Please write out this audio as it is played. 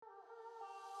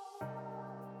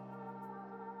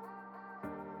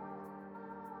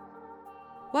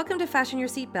Welcome to Fashion Your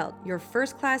Seatbelt, your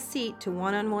first-class seat to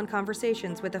one-on-one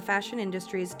conversations with the fashion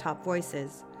industry's top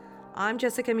voices. I'm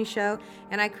Jessica Michaud,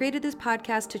 and I created this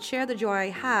podcast to share the joy I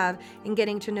have in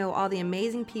getting to know all the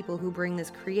amazing people who bring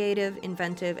this creative,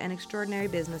 inventive, and extraordinary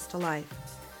business to life.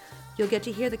 You'll get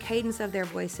to hear the cadence of their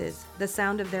voices, the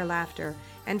sound of their laughter,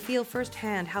 and feel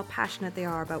firsthand how passionate they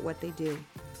are about what they do.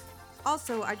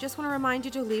 Also, I just want to remind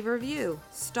you to leave a review.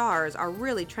 Stars are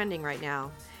really trending right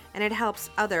now, and it helps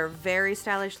other very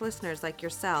stylish listeners like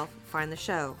yourself find the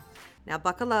show. Now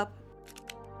buckle up,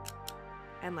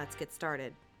 and let's get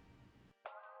started.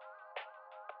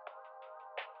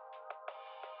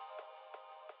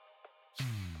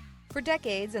 For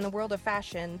decades in the world of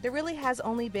fashion, there really has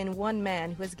only been one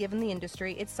man who has given the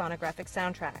industry its sonographic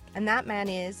soundtrack, and that man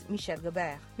is Michel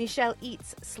Gaubert. Michel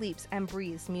eats, sleeps, and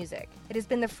breathes music. It has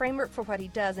been the framework for what he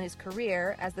does in his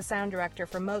career as the sound director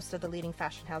for most of the leading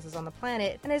fashion houses on the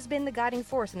planet, and has been the guiding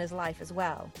force in his life as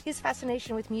well. His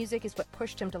fascination with music is what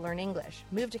pushed him to learn English,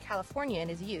 move to California in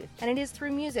his youth, and it is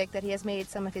through music that he has made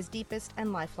some of his deepest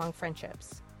and lifelong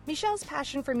friendships. Michel's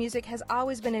passion for music has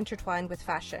always been intertwined with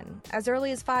fashion. As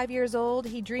early as 5 years old,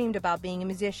 he dreamed about being a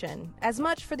musician, as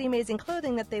much for the amazing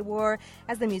clothing that they wore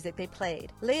as the music they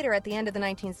played. Later, at the end of the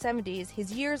 1970s,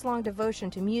 his years-long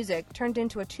devotion to music turned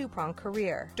into a two-pronged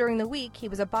career. During the week, he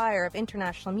was a buyer of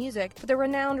international music for the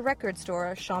renowned record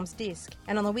store Champs Disques,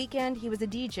 and on the weekend, he was a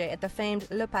DJ at the famed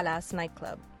Le Palace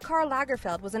nightclub. Karl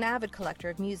Lagerfeld was an avid collector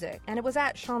of music, and it was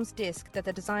at Champs Disques that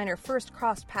the designer first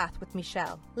crossed paths with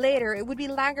Michel. Later, it would be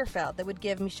Lagerfeld that would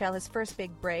give Michel his first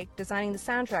big break, designing the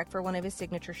soundtrack for one of his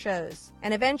signature shows.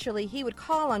 And eventually, he would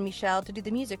call on Michel to do the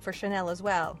music for Chanel as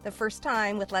well, the first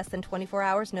time with less than 24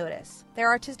 hours' notice. Their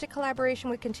artistic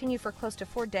collaboration would continue for close to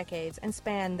 4 decades and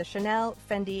span the Chanel,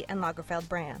 Fendi, and Lagerfeld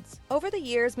brands. Over the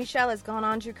years, Michel has gone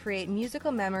on to create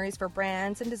musical memories for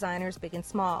brands and designers big and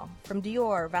small, from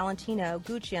Dior, Valentino,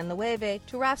 Gucci, and Loewe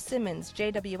to Raf Simons,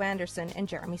 J.W. Anderson, and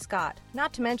Jeremy Scott.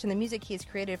 Not to mention the music he has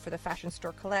created for the fashion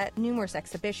store Colette, numerous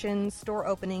exhibitions, store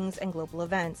openings, and global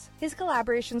events. His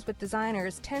collaborations with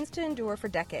designers tends to endure for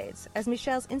decades, as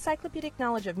Michel's encyclopedic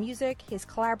knowledge of music, his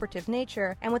collaborative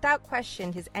nature, and without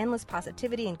question his endless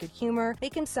positivity and good humor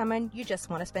make him someone you just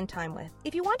want to spend time with.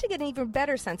 If you want to get an even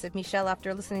better sense of Michel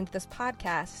after listening to this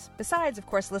podcast, besides of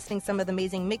course listening to some of the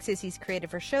amazing mixes he's created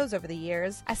for shows over the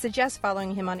years, I suggest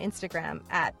following him on Instagram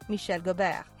at Michel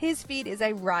Gaubert. His feed is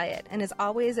a riot and is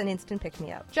always an instant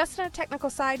pick-me-up. Just on a technical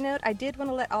side note, I did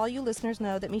want to let all you listeners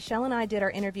know that Michel and I did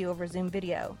our interview over Zoom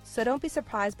video, so don't be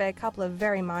surprised by a couple of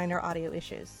very minor audio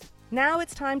issues. Now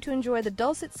it's time to enjoy the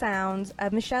dulcet sounds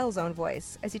of Michel's own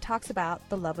voice as he talks about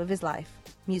the love of his life,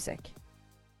 music.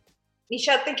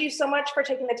 Michel, thank you so much for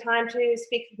taking the time to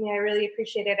speak with me. I really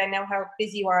appreciate it. I know how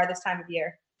busy you are this time of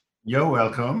year. You're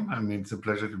welcome. I mean, it's a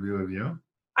pleasure to be with you.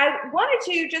 I wanted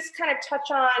to just kind of touch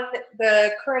on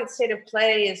the current state of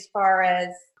play as far as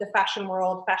the fashion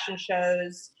world, fashion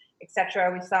shows,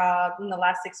 etc. We saw in the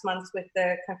last 6 months with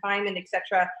the confinement,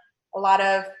 etc., a lot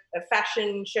of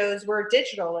fashion shows were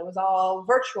digital. It was all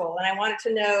virtual. And I wanted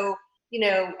to know,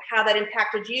 how that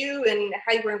impacted you and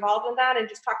how you were involved in that, and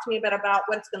just talk to me about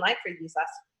what it's been like for you these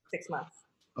last 6 months.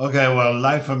 Okay, well,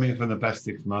 life for me for the past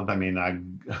 6 months, I mean,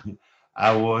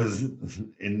 I was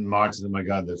in March, oh my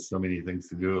God, there's so many things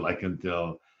to do, like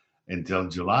until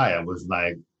July. I was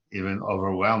like even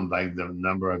overwhelmed, like the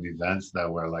number of events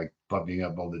that were like popping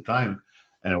up all the time.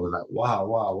 And it was like,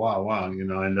 wow,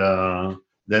 and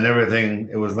then everything,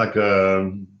 it was like a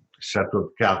chateau de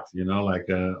cartes, like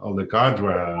all the cards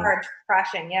were Cards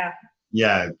crashing, yeah.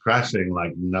 Yeah, crashing,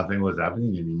 like nothing was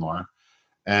happening anymore.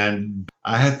 And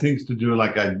I had things to do,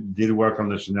 like I did work on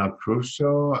the Chanel cruise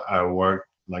show. I worked,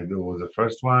 like that was the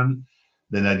first one.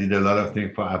 Then I did a lot of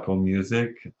things for Apple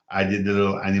Music. I did the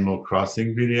little Animal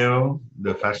Crossing video,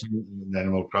 the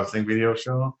Animal Crossing video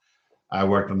show. I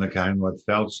worked on the Karen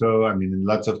Wattfeld show. I mean,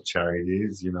 lots of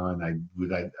charities, and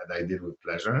I did with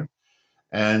pleasure.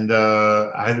 And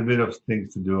I had a bit of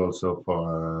things to do also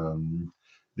for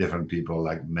different people,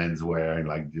 like menswear,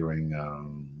 like during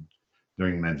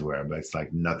menswear, but it's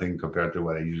like nothing compared to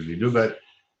what I usually do. But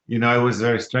it was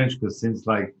very strange because since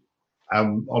like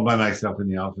I'm all by myself in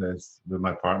the office with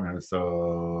my partner,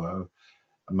 so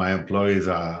my employees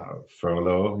are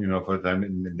furloughed, for the time,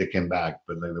 and they came back,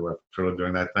 but like they were furloughed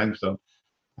during that time. So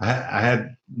I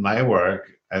had my work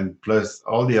and plus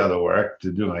all the other work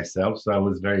to do myself. So I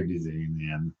was very busy in the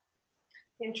end.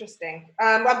 Interesting.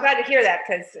 Well, I'm glad to hear that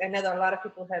because I know that a lot of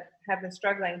people have been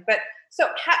struggling. But so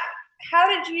how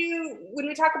did you, when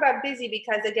we talk about busy,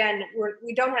 because again,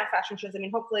 we don't have fashion shows. I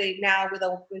mean, hopefully now with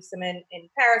some in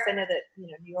Paris, I know that,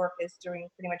 New York is doing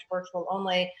pretty much virtual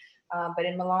only, but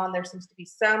in Milan, there seems to be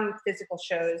some physical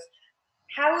shows.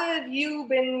 How have you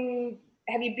been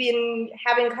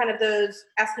having kind of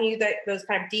asking you those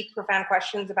kind of deep, profound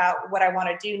questions about what I want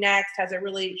to do next? Has it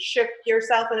really shook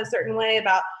yourself in a certain way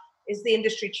about, is the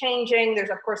industry changing? There's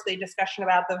of course the discussion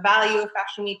about the value of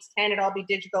fashion weeks. Can it all be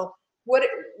digital?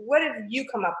 What have you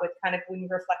come up with kind of when you're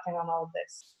reflecting on all of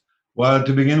this? Well,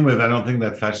 to begin with, I don't think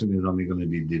that fashion is only going to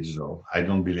be digital. I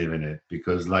don't believe in it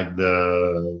because, like,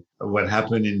 the what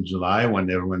happened in July when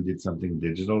everyone did something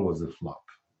digital was a flop,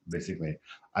 basically.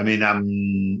 I mean,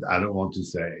 I don't want to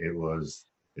say it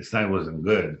wasn't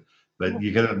good, but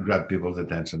you cannot grab people's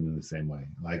attention in the same way.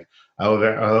 Like,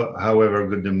 however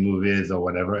good the movie is or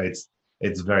whatever,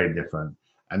 it's very different.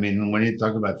 I mean, when you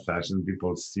talk about fashion,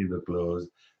 people see the clothes.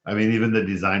 I mean, even the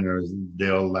designers, they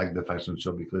all like the fashion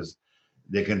show because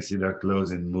they can see their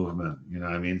clothes in movement. You know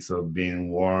what I mean? So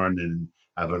being worn and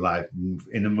have a life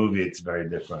in a movie, it's very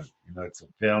different. You know, it's a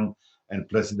film, and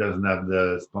plus it doesn't have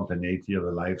the spontaneity of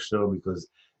a live show because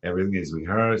everything is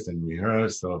rehearsed and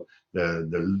rehearsed. So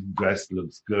the dress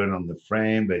looks good on the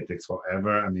frame, but it takes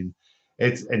forever. I mean,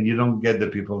 it's and you don't get the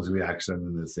people's reaction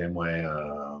in the same way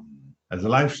as a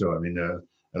live show. I mean,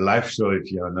 a live show,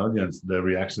 if you have an audience, the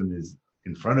reaction is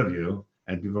in front of you,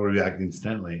 and people react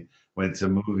instantly when it's a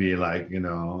movie like,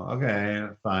 okay,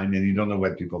 fine, and you don't know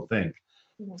what people think.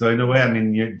 So in a way, I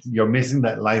mean, you're missing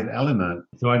that live element.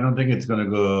 So I don't think it's going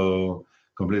to go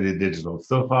completely digital.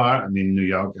 So far, I mean, New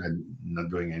York, I'm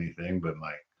not doing anything, but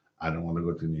like, I don't want to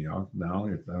go to New York now.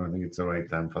 I don't think it's the right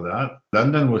time for that.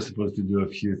 London was supposed to do a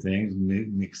few things,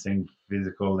 mixing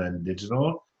physical and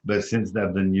digital. But since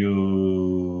that the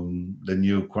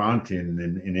new quarantine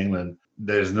in England,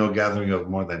 there's no gathering of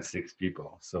more than 6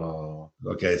 people. So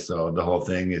okay, so the whole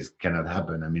thing cannot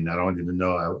happen. I mean, I don't even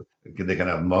know how they can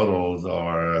have models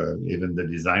or even the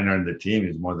designer and the team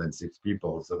is more than 6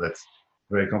 people. So that's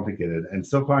very complicated. And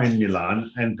so far in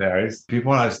Milan and Paris,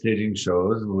 people are staging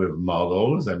shows with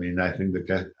models. I mean, I think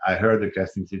I heard the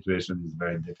casting situation is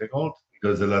very difficult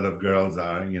because a lot of girls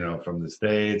are, from the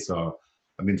States or,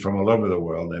 I mean, from all over the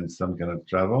world, and some cannot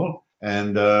travel.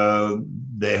 And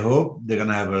they hope they're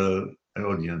gonna have an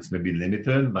audience, maybe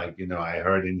limited. Like, I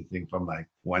heard anything from like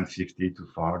 150 to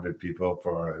 400 people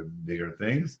for bigger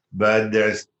things, but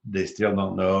they still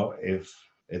don't know if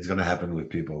it's going to happen with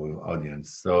people with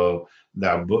audience. So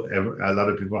there are a lot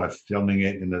of people are filming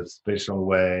it in a special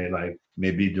way, like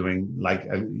maybe doing like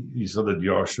you saw the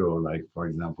Dior show, like for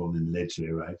example in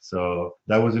Lecce, right? So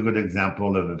that was a good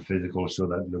example of a physical show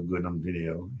that looked good on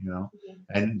video,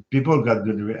 and people got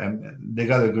they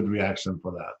got a good reaction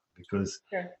for that because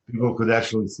people could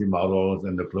actually see models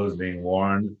and the clothes being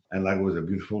worn, and like it was a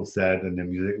beautiful set and the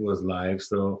music was live.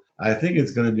 So I think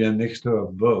it's going to be a mixture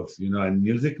of both, and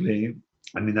musically,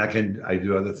 I mean, I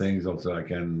do other things also. I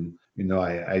can,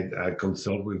 I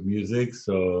consult with music.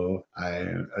 So I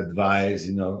advise,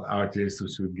 artists who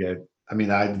should I mean,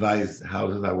 I advise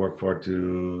houses I work for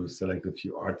to select a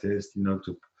few artists,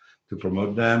 to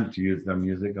promote them, to use their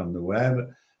music on the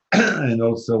web. And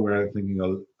also we're thinking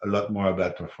a lot more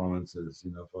about performances,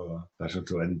 for fashion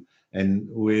show. And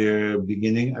we're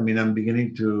beginning, I mean, I'm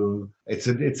beginning to, it's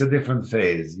a different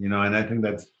phase, and I think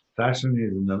that's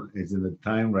fashion is in a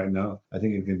time right now. I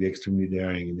think it can be extremely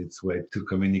daring in its way to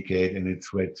communicate and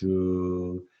its way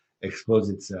to expose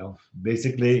itself.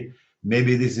 Basically,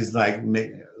 maybe this is like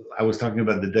I was talking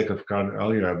about the deck of cards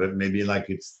earlier, but maybe like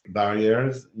it's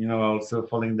barriers, also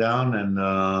falling down. And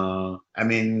I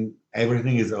mean,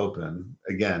 everything is open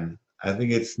again. I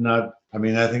think it's not. I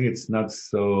mean, I think it's not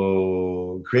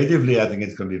so creatively. I think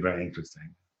it's going to be very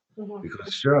interesting. Mm-hmm.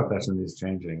 Because sure, fashion is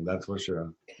changing. That's for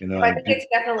sure. I think it's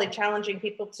definitely challenging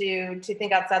people to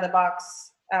think outside the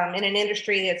box in an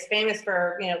industry that's famous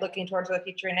for looking towards the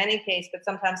future in any case, but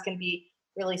sometimes can be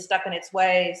really stuck in its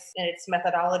ways and its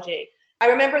methodology. I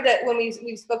remember that when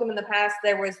we've spoken in the past,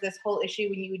 there was this whole issue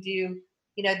when you would do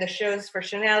the shows for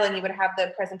Chanel and you would have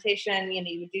the presentation,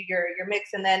 you would do your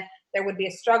mix, and then there would be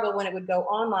a struggle when it would go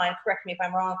online. Correct me if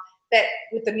I'm wrong. That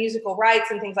with the musical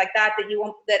rights and things like that,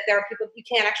 that there are people, you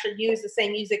can't actually use the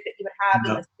same music that you would have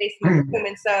in the space in the room.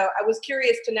 And so I was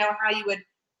curious to know how you would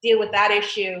deal with that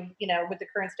issue, with the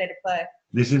current state of play.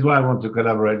 This is why I want to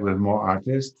collaborate with more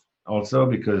artists also,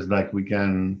 because like we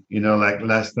can, like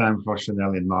last time for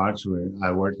Chanel in March,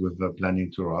 I worked with Planning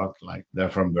to Rock, like they're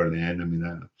from Berlin. I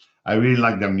mean, I really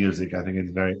like their music. I think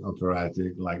it's very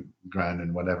operatic, like grand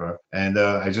and whatever. And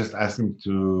I just asked them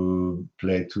to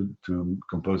to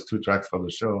compose 2 tracks for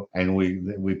the show, and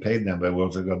we paid them, but we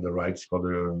also got the rights for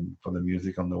the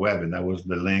music on the web, and that was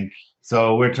the link.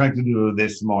 So we're trying to do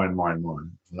this more and more and more.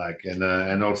 Like,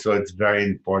 and also it's very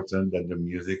important that the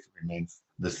music remains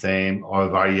the same or a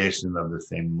variation of the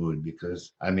same mood,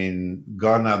 because I mean,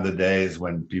 gone are the days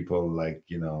when people like,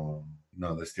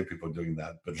 no, there's still people doing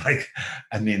that, but like,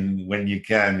 I mean, when you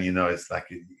can, it's like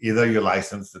either you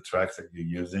license the tracks that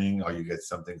you're using or you get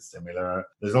something similar.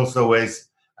 There's also ways.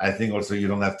 I think also you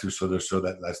don't have to show the show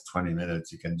that lasts 20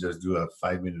 minutes. You can just do a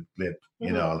 5-minute clip,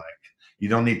 like you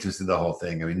don't need to see the whole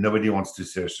thing. I mean, nobody wants to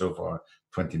see a show for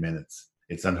 20 minutes.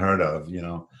 It's unheard of.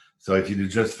 So if you do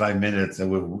just 5 minutes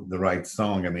and with the right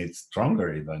song, I mean, it's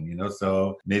stronger even.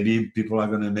 So maybe people are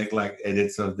going to make like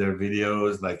edits of their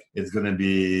videos. Like it's going to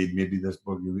be, maybe there's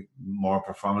more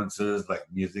performances, like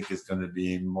music is going to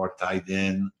be more tied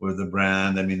in with the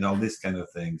brand. I mean, all these kind of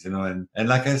things. And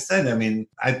like I said, I mean,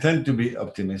 I tend to be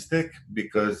optimistic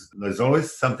because there's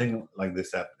always something like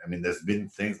this happening. I mean, there's been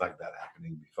things like that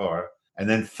happening before. And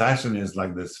then fashion is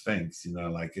like the sphinx,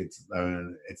 like it's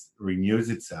renews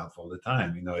itself all the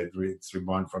time. It's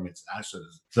reborn from its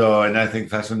ashes. So, and I think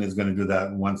fashion is going to do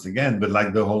that once again. But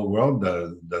like the whole world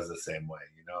does the same way.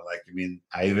 Like, I mean,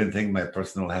 I even think my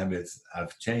personal habits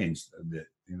have changed a bit.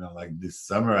 Like this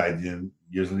summer, I do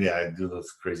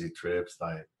those crazy trips.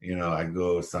 Like, I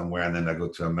go somewhere and then I go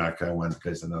to America, one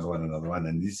place, another one.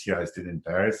 And this year I stayed in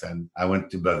Paris and I went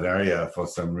to Bavaria for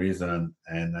some reason.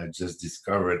 And I just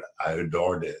discovered I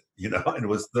adored it. It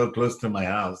was so close to my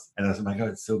house. And I was like, oh my God,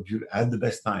 it's so beautiful. I had the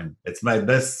best time. It's my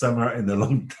best summer in a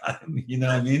long time. You know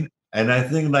what I mean? And I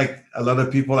think like a lot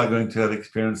of people are going to have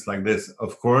experience like this.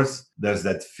 Of course, there's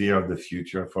that fear of the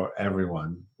future for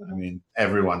everyone. I mean,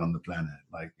 everyone on the planet,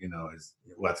 like, is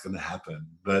what's going to happen.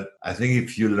 But I think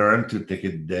if you learn to take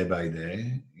it day by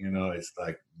day, it's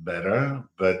like better.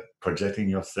 But projecting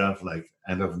yourself like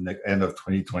end of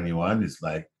 2021 is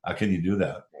like, how can you do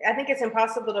that? I think it's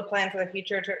impossible to plan for the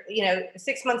future.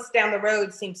 6 months down the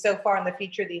road seems so far in the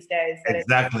future these days.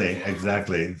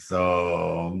 Exactly.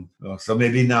 So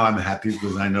maybe now I'm happy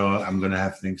because I know I'm going to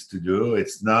have things to do.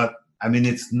 It's not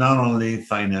only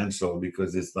financial,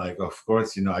 because it's like, of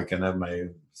course, I can have my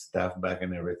staff back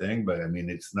and everything, but I mean,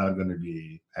 it's not going to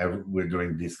be, we're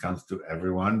doing discounts to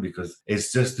everyone because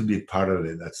it's just to be part of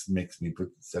it. That makes me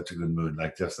put such a good mood,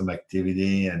 like to have some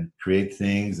activity and create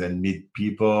things and meet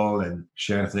people and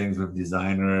share things with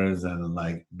designers and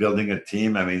like building a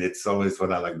team. I mean, it's always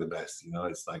what I like the best.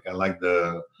 It's like,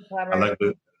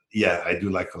 yeah, I do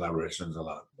like collaborations a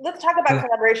lot. Let's talk about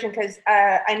collaboration, because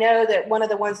I know that one of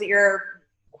the ones that you're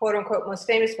quote unquote most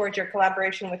famous for is your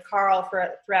collaboration with Carl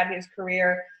throughout his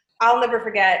career. I'll never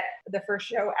forget the first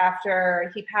show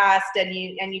after he passed, and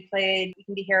you played "You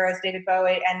Can Be Heroes," David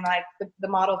Bowie, and like the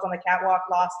models on the catwalk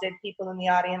lost it, people in the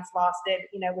audience lost it.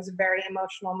 It was a very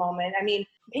emotional moment. I mean,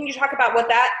 can you talk about what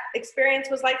that experience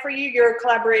was like for you, your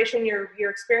collaboration, your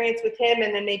experience with him,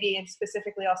 and then maybe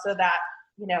specifically also that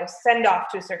send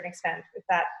off to a certain extent with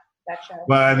that show?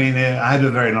 Well, I mean, I had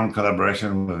a very long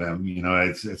collaboration with him.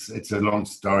 It's a long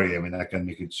story. I mean, I can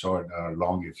make it short or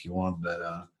long if you want. But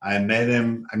I met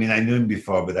him. I mean, I knew him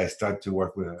before, but I started to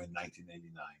work with him in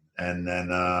 1989. And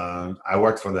then I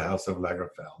worked for the House of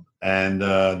Lagerfeld. And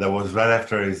that was right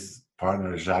after his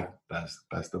partner, Jacques,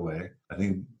 passed away. I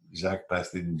think Jacques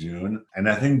passed in June. And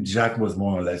I think Jacques was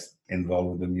more or less involved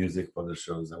with the music for the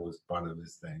shows. That was part of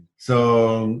his thing.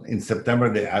 So in September,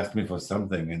 they asked me for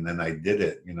something, and then I did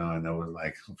it, and I was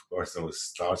like, of course, I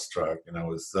was starstruck, and I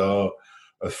was so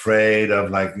afraid of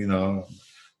like,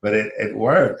 but it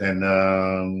worked. And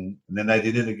then I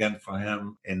did it again for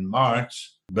him in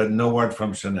March, but no word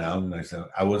from Chanel. And I said,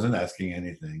 I wasn't asking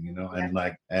anything,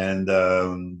 and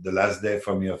the last day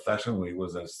from your fashion week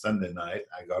was a Sunday night.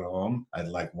 I got home at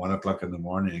like 1:00 in the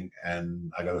morning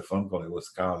and I got a phone call. It was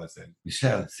Carl. I said,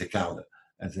 Michel, c'est Carl.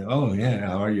 I said, oh yeah,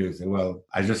 how are you? I said, well,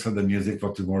 I just heard the music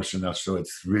for tomorrow's Chanel show.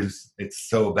 It's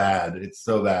so bad. It's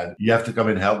so bad. You have to come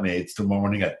and help me. It's tomorrow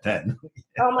morning at 10.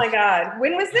 Oh my God.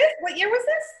 When was this? What year was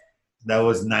this? That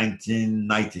was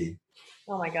 1990.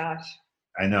 Oh my gosh.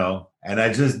 I know. And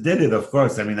I just did it, of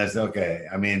course. I mean, I said, okay.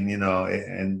 I mean,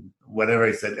 and whatever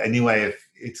he said, anyway, if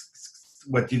it's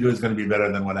what you do is going to be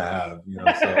better than what I have,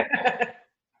 so.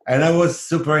 And I was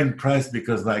super impressed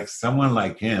because like someone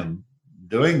like him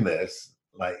doing this,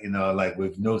 like, like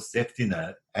with no safety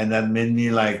net. And that made me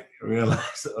like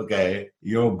realize, okay,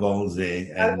 you're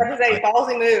ballsy. I was about to say,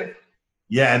 ballsy move.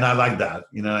 Yeah, and I like that,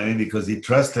 you know what I mean? Because he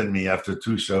trusted me after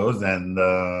 2 shows, and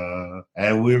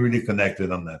we really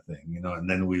connected on that thing, you know, and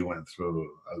then we went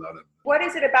through a lot of. What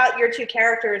is it about your two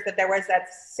characters that there was that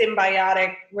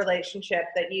symbiotic relationship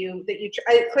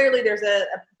clearly there's a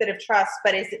bit of trust,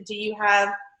 but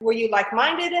were you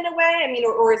like-minded in a way? I mean,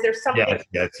 or is there something?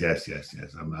 Yes.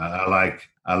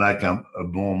 I like a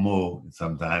bon mot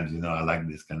sometimes, you know, I like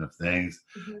these kind of things.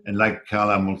 Mm-hmm. And like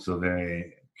Carl, I'm also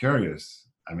very curious.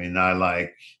 I mean, I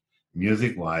like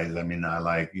music-wise, I mean, I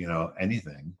like, you know,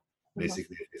 anything.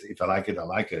 Basically, mm-hmm. If I like it, I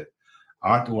like it.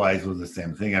 Art-wise was the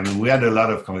same thing. I mean, we had a lot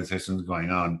of conversations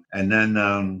going on. And then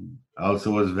I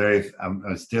also was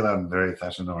I'm very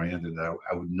fashion-oriented.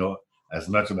 I would know as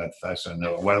much about fashion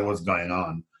or what was going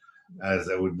on as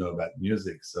I would know about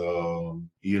music. So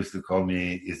he used to call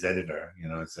me his editor, you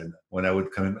know, and said, when I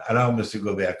would come in, alors, Monsieur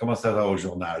Gobert, comment ça va au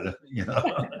journal? You know,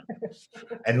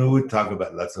 and we would talk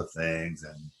about lots of things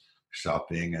and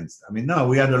shopping. And I mean, no,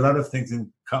 we had a lot of things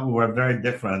in common. We were very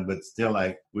different, but still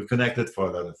like we connected for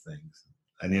a lot of things.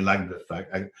 And he liked the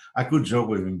fact I could joke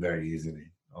with him very easily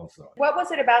also. What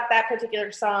was it about that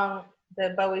particular song,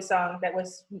 the Bowie song,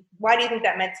 why do you think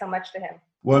that meant so much to him?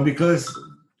 Well, because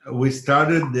we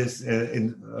started this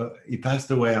he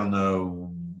passed away on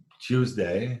a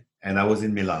Tuesday, and I was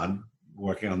in Milan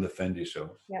working on the Fendi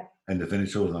show. Yeah. And the Fendi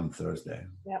show was on Thursday.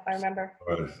 Yeah, I remember.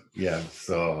 Yeah,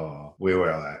 so we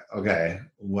were like, okay,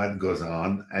 what goes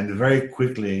on? And very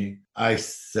quickly I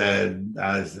said,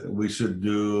 as we should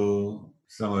do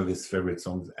some of his favorite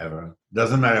songs ever.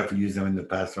 Doesn't matter if we use them in the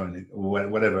past or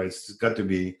whatever. It's got to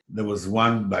be. There was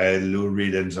one by Lou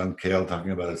Reed and John Cale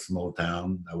talking about a small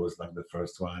town. That was like the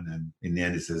first one. And in the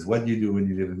end, he says, "What do you do when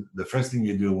you live the first thing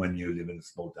you do when you live in a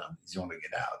small town is you want to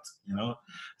get out." You know.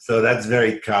 So that's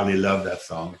very Carly loved that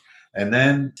song. And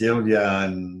then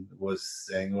Sylvia was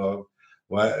saying, "Well,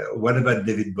 what about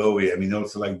David Bowie? I mean,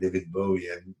 also like David Bowie."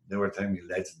 And they were telling me,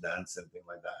 "Let's dance," and things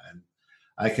like that. And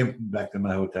I came back to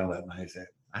my hotel that night and said,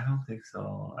 I don't think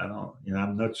so.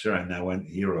 I'm not sure. And I went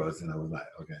Heroes, and I was like,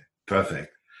 okay,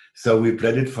 perfect. So we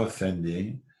played it for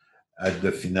Fendi at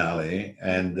the finale.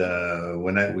 And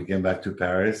when we came back to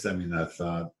Paris, I mean,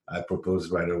 I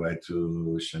proposed right away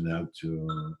to Chanel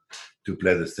to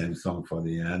play the same song for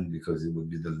the end, because it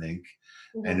would be the link.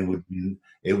 Mm-hmm. And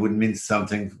it would mean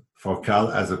something for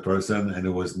Carl as a person. And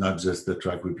it was not just the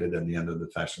track we played at the end of the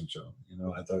fashion show. You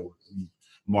know, I thought it was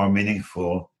more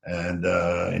meaningful and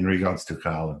in regards to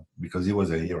Carl, because he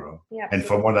was a hero. Yeah, and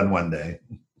for more than one day.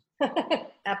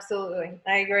 Absolutely.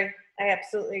 I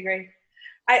absolutely agree.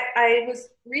 I was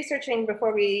researching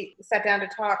before we sat down to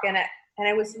talk, and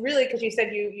I was really, because you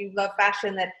said you love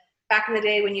fashion, that back in the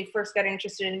day when you first got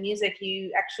interested in music,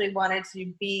 you actually wanted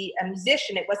to be a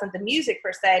musician. It wasn't the music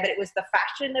per se, but it was the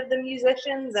fashion of the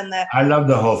musicians and I love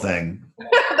the whole thing.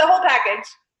 The whole package.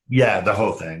 Yeah, the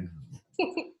whole thing.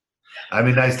 I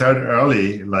mean, I started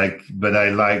early, but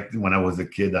I liked, when I was a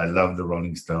kid, I loved the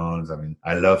Rolling Stones. I mean,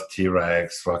 I loved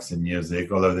T-Rex, Roxy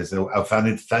Music, all of this. I found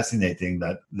it fascinating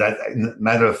that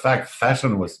matter of fact,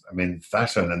 fashion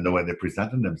and the way they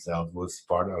presented themselves was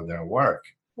part of their work.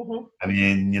 Mm-hmm. I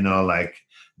mean, you know, like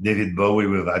David Bowie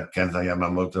without Kenta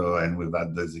Yamamoto and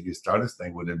without the Ziggy Stardust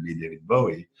thing wouldn't be David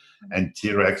Bowie. Mm-hmm. And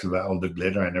T-Rex without all the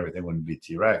glitter and everything wouldn't be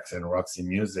T-Rex. And Roxy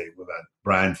Music without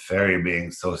Brian Ferry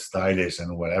being so stylish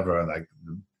and whatever,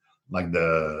 like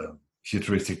the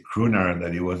futuristic crooner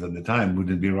that he was at the time,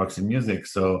 wouldn't be Roxy Music.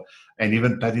 So, and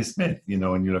even Patti Smith, you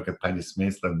know, when you look at Patti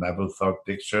Smith, the Mapplethorpe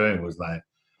picture, it was like,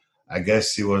 I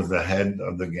guess she was the head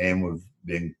of the game with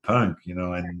being punk, you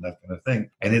know, and that kind of thing.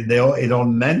 And it all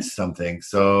meant something.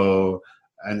 So,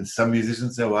 and some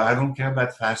musicians say, well, I don't care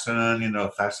about fashion, you know,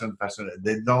 fashion.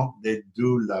 They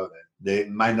do love it. They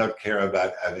might not care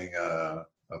about having a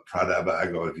Prada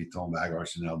bag or a Vuitton bag or a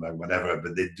Chanel bag, whatever,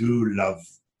 but they do love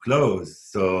clothes.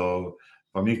 So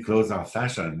for me, clothes are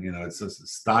fashion, you know, it's just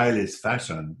style is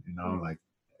fashion, you know, like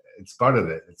it's part of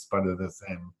it. It's part of the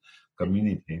same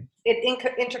community. It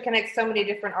interconnects so many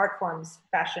different art forms,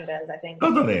 fashion does, I think.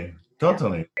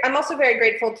 Totally. I'm also very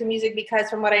grateful to music because,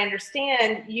 from what I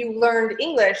understand, you learned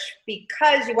English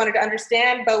because you wanted to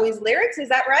understand Bowie's lyrics. Is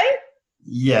that right?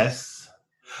 Yes.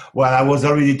 Well, I was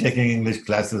already taking English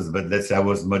classes, but let's say I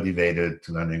was motivated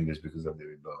to learn English because of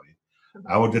David Bowie.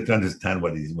 Mm-hmm. I wanted to understand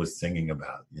what he was singing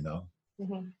about, you know?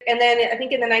 Mm-hmm. And then I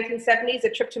think in the 1970s, a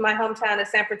trip to my hometown of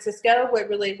San Francisco, what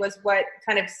really was what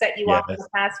kind of set you off the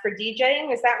path for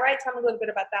DJing. Is that right? Tell me a little bit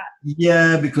about that.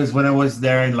 Yeah, because when I was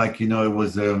there, like, you know, it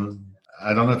was,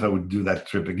 I don't know if I would do that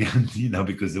trip again, you know,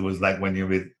 because it was like when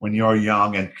you're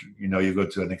young and, you know, you go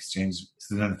to an exchange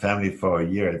student family for a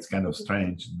year, it's kind of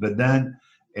strange. But then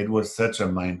it was such a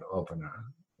mind opener.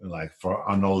 like for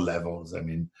on all levels. I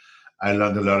mean, I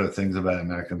learned a lot of things about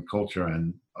American culture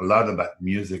and a lot about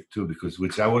music too, because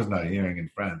which I was not hearing in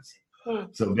France. Hmm.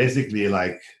 So basically,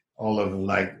 like all of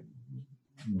like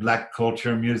black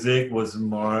culture music was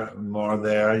more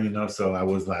there, you know. So I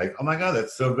was like, oh my god,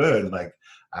 that's so good. Like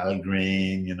Al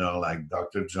Green, you know, like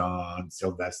Dr. John,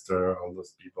 Sylvester, all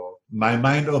those people. My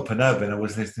mind opened up, and I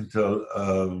was listening to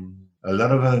a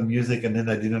lot of other music, and then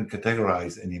I didn't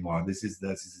categorize anymore. This is that.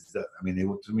 This is that. I mean,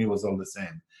 to me, it was all the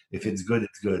same. If it's good,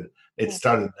 it's good. It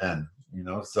started then, you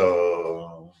know.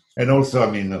 So, and also, I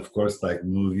mean, of course, like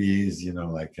movies, you know,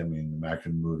 like I mean,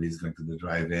 American movies, going to the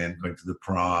drive-in, going to the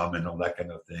prom, and all that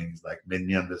kind of things, like made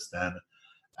me understand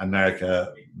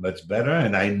America much better,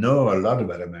 and I know a lot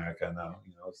about America now,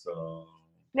 you know. So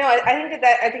No, I think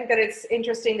that it's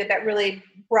interesting that really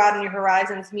broadened your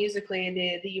horizons musically in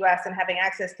the U.S. and having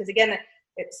access, because again,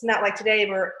 it's not like today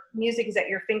where music is at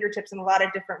your fingertips in a lot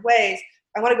of different ways.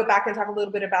 I want to go back and talk a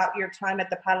little bit about your time at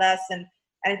the Palace and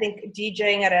I think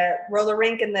DJing at a roller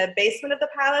rink in the basement of the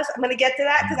Palace. I'm going to get to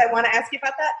that because I want to ask you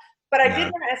about that. But I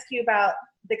did want to ask you about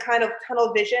the kind of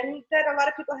tunnel vision that a lot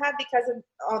of people have because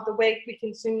of the way we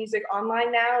consume music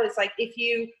online now. Is like if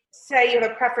you say you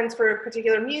have a preference for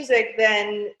particular music,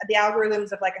 then the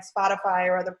algorithms of like a Spotify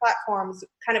or other platforms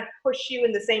kind of push you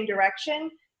in the same direction.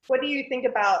 What do you think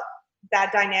about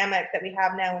that dynamic that we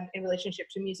have now in relationship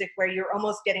to music, where you're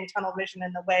almost getting tunnel vision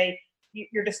in the way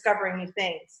you're discovering new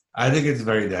things? I think it's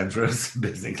very dangerous,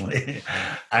 basically.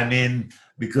 I mean,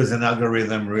 because an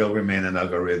algorithm will remain an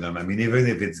algorithm. I mean, even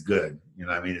if it's good, you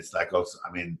know, I mean, it's like also,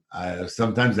 I mean,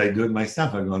 sometimes I do it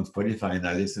myself. I go on Spotify and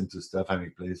I listen to stuff. I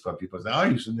make playlists for people say, oh,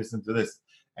 you should listen to this.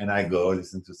 And I go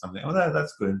listen to something. Oh,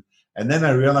 that's good. And then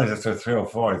I realize after 3 or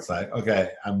 4, it's like,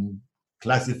 okay, I'm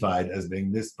classified as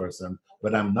being this person,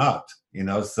 but I'm not, you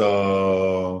know,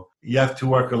 so you have to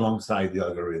work alongside the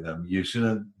algorithm. You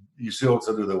should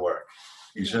also do the work.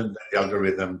 You shouldn't let the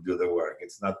algorithm do the work.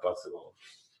 It's not possible.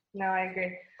 No, I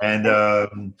agree.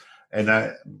 And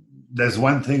there's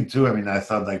one thing too. I mean, I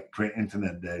thought like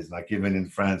pre-internet days, like even in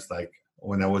France, like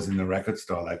when I was in the record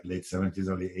store, like late 70s,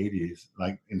 early 80s,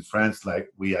 like in France, like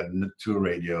we had 2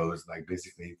 radios, like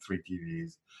basically 3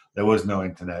 TVs. There was no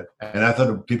internet. And I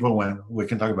thought people we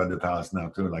can talk about the Palace now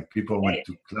too, like people went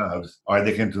to clubs or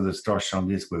they came to the store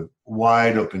Champs with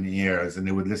wide open ears and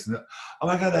they would listen to, oh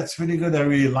my God, that's really good. I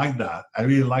really like that. I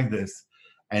really like this.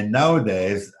 And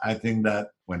nowadays, I think that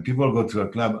when people go to a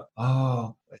club,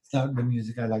 oh, it's not the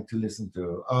music I like to listen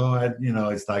to. Oh,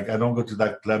 it's like, I don't go to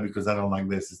that club because I don't like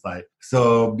this. It's like,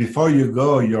 so before you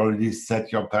go, you already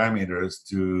set your parameters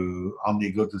to only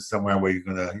go to somewhere where you're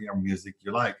going to hear music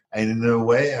you like. And in a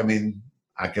way, I mean,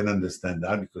 I can understand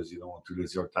that because you don't want to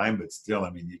lose your time, but still, I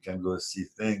mean, you can go see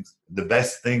things. The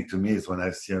best thing to me is when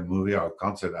I see a movie or a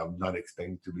concert, I'm not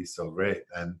expecting to be so great.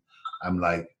 And I'm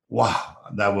like, wow,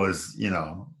 that was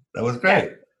great.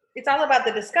 Yeah. It's all about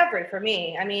the discovery for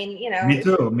me. I mean, Me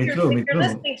too. If you're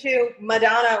listening to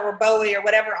Madonna or Bowie or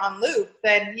whatever on loop,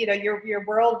 then, your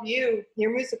worldview,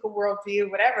 your musical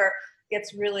worldview, whatever,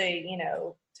 gets really,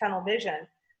 tunnel vision.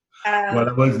 Well,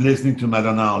 I was listening to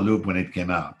Madonna on loop when it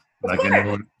came out. Like,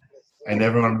 and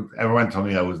everyone told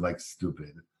me I was like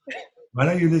stupid. Why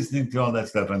are you listening to all that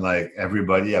stuff? And like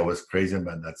everybody, I was crazy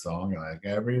about that song. Like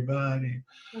everybody,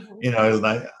 it was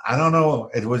like, I don't know.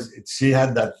 She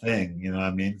had that thing, you know what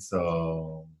I mean?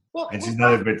 So, and she's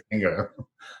not a great singer.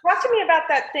 Talk to me about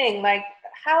that thing. Like,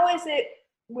 how is it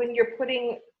when you're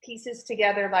putting pieces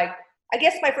together? Like, I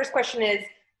guess my first question is,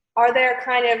 are there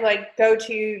kind of like do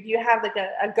you have like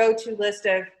a go-to list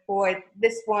of, boy,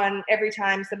 this one, every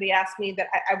time somebody asks me that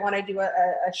I want to do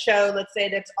a show, let's say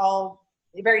that's all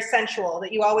very sensual,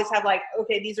 that you always have like,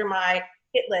 okay, these are my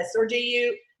hit lists? Or do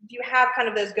you have kind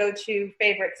of those go-to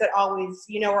favorites that always,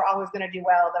 are always going to do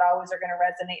well, that always are going to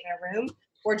resonate in a room?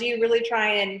 Or do you really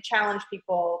try and challenge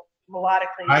people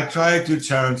melodically? I try to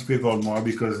challenge people more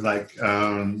because like,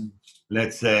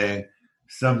 let's say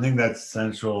something that's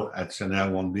sensual at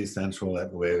Chanel won't be sensual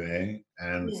at Weve,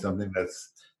 and something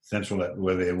that's sensual at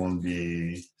Weve won't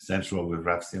be sensual with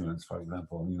Raf Simons, for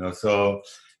example, so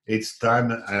each time,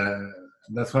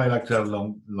 that's why I like to have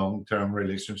long-term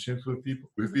relationships with people,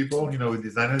 with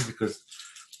designers, because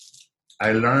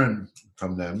I learn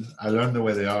from them. I learn the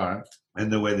way they are and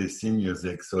the way they see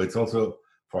music. So it's also,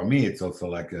 for me, it's also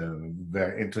like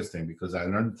very interesting because I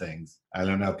learn things. I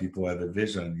learn how people have a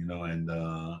vision,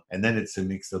 and then it's a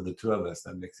mix of the two of us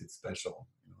that makes it special.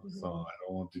 So I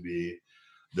don't want to be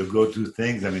the go-to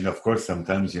things. I mean, of course,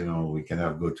 sometimes, we can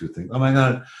have go-to things. Oh my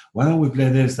God, why don't we play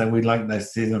this and we like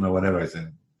this season or whatever? I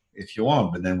said, if you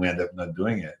want, but then we end up not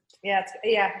doing it. Yeah,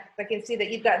 I can see that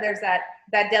there's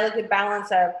that delicate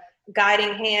balance of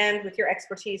guiding hand with your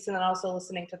expertise, and then also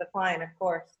listening to the client, of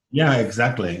course. Yeah,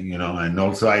 exactly. And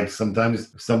also I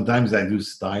sometimes I do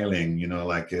styling.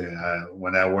 Like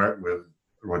when I work with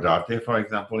Rodarte, for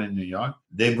example, in New York,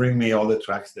 they bring me all the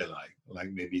tracks they like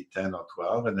maybe 10 or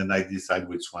 12, and then I decide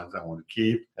which ones I want to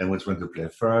keep and which one to play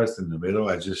first. In the middle,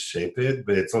 I just shape it.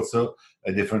 But it's also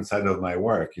a different side of my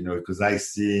work, because I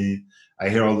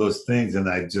hear all those things, and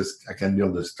I can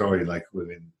build a story like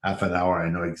within half an hour. I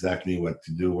know exactly what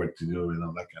to do,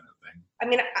 that kind of thing. I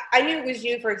mean, I knew it was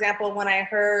you, for example, when I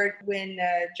heard when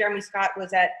Jeremy Scott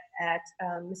was at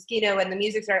Moschino and the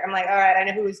music started. I'm like, all right, I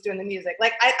know who was doing the music.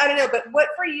 Like, I don't know, but what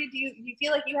for you, do you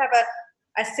feel like you have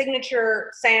a signature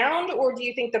sound, or do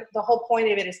you think the whole point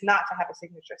of it is not to have a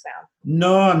signature sound?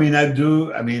 No, I mean, I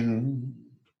do. I mean,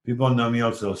 people know me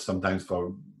also sometimes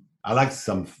I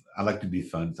like to be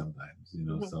fun sometimes,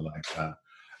 Mm-hmm. So like,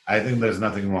 I think there's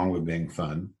nothing wrong with being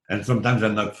fun. And sometimes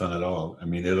I'm not fun at all. I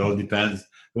mean, it all depends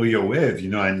who you're with,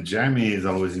 and Jeremy is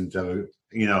always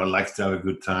likes to have a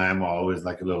good time, or always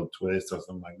like a little twist or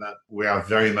something like that. We are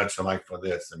very much alike for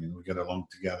this. I mean, we get along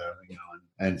together,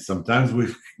 and sometimes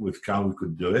with Carl we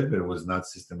could do it, but it was not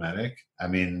systematic. I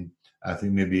mean, I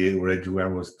think maybe Ready to Wear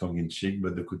was tongue in cheek,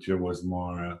 but the couture was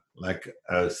more like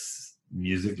a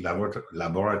music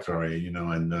laboratory,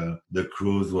 and the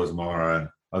cruise was more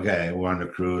okay, we're on a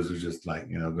cruise, we're just like,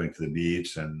 going to the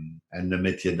beach, and the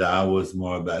métier d'art was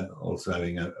more about also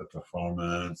having a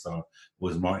performance, or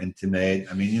was more intimate.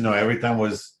 I mean, every time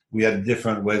we had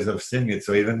different ways of seeing it.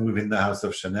 So even within the House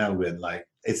of Chanel, we had like,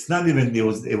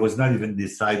 it was not even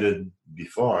decided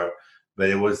before, but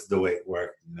it was the way it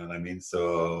worked, you know what I mean?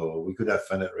 So we could have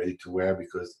fun at Ready to Wear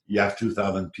because you have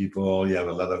 2,000 people, you have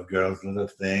a lot of girls, a lot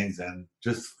of things, and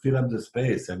just fill up the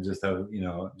space and just have,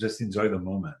 just enjoy the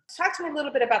moment. Talk to me a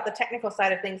little bit about the technical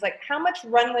side of things. Like, how much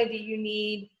runway do you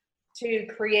need to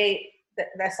create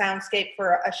the soundscape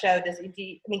for a show?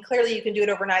 Clearly you can do it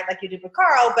overnight like you did with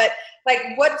Carl, but like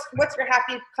what's your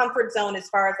happy comfort zone as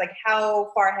far as like how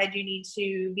far ahead you need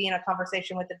to be in a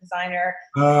conversation with the designer?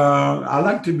 I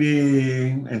like to be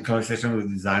in conversation with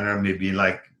the designer, maybe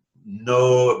like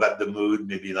know about the mood,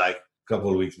 maybe like a couple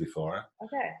of weeks before.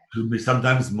 Okay. Could be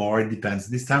sometimes more, it depends.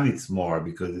 This time it's more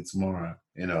because it's more,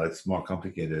 it's more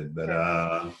complicated, but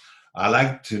I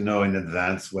like to know in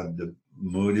advance what the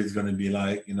mood is going to be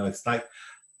like. It's like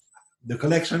the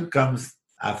collection comes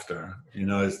after,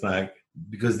 it's like,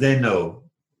 because they know,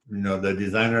 the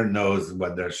designer knows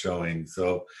what they're showing.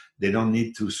 So they don't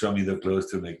need to show me the clothes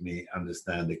to make me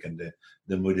understand.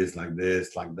 The mood is like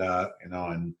this, like that,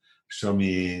 and show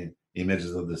me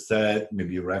images of the set,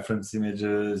 maybe reference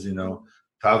images,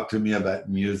 talk to me about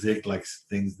music, like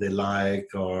things they like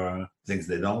or things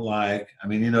they don't like. I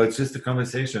mean, it's just a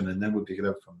conversation, and then we pick it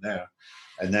up from there.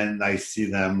 And then I see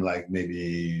them like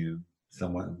maybe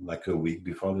someone like a week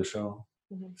before the show,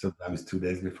 sometimes 2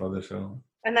 days before the show.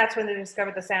 And that's when they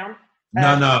discovered the sound?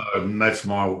 No, much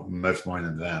more in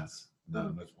advance.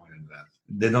 Much more in advance.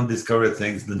 They don't discover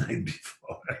things the night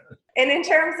before. And in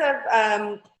terms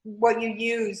of what you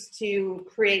use to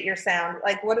create your sound,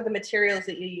 like what are the materials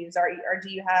that you use? Or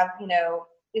do you have,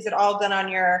 is it all done on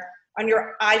your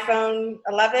iPhone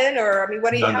 11, or how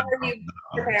are you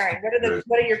preparing?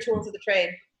 What are your tools of the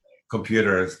trade?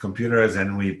 Computers,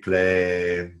 and we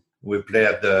play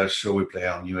at the show. We play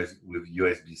with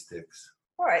USB sticks.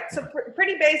 All right, so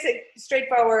pretty basic,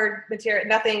 straightforward material.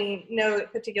 Nothing, no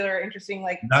particular interesting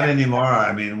like. Not anymore.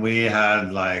 I mean, we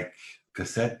had like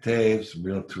cassette tapes,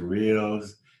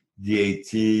 reel-to-reels,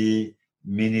 DAT,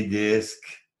 mini disc,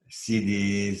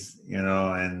 CDs,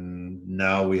 and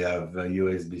now we have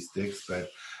USB sticks. But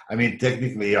I mean,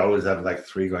 technically, I always have like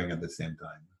 3 going at the same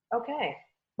time. Okay.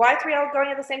 Why 3 all going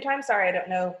at the same time? Sorry, I don't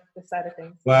know this side of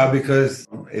things. Well, because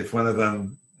if one of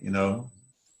them,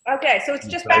 Okay, so it's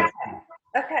just backup.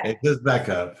 Okay. It's just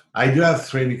backup. I do have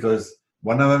 3 because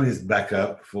one of them is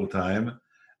backup full time,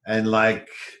 and like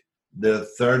the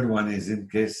third one is in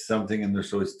case something in the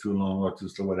show is too long or too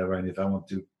slow, whatever. And if I want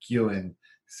to cue in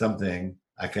something,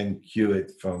 I can cue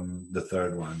it from the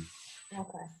third one.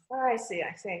 Okay. Oh, I see.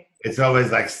 It's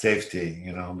always like safety,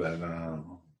 but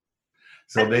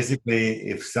so basically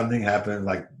if something happens,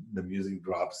 like the music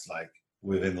drops, like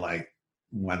within like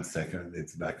 1 second,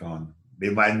 it's back on.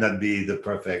 It might not be the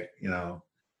perfect, it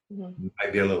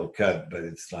might be a little cut, but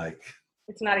it's like.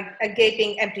 It's not a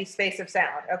gaping empty space of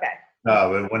sound. Okay.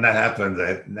 No, but when that happens,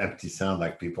 that empty sound,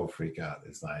 like people freak out.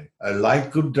 It's like a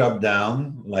light could drop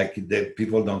down, like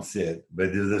people don't see it, but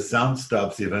if the sound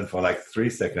stops even for like 3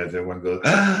 seconds, everyone goes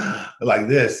like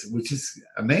this, which is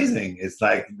amazing. It's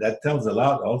like that tells a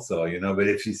lot, also, But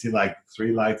if you see like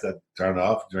 3 lights that turn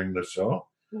off during the show,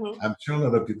 Mhm. I'm sure a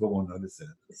lot of people won't notice it.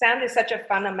 Sound is such a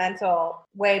fundamental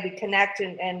way to connect,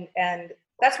 and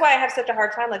that's why I have such a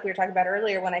hard time, like we were talking about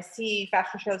earlier, when I see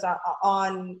fashion shows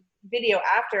on video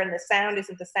after and the sound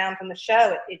isn't the sound from the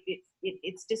show.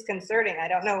 It's disconcerting. I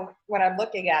don't know what I'm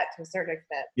looking at to a certain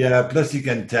extent. Yeah, plus you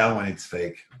can tell when it's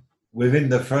fake. Within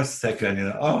the first second,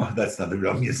 oh, that's not the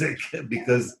real music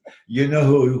because you know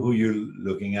who you're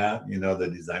looking at, you know the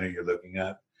designer you're looking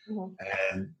at, Mm-hmm.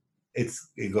 and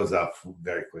it goes off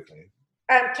very quickly.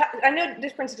 I know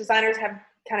different designers have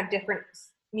kind of different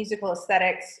musical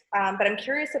aesthetics, but I'm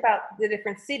curious about the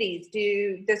different cities.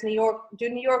 Do New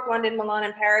York, London, Milan,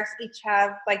 and Paris each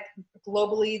have, like,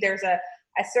 globally there's a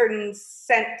certain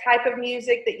type of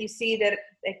music that you see that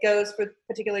it goes for,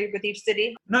 particularly with each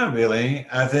city? Not really.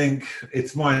 I think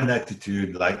it's more an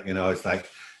attitude. Like, it's like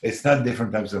it's not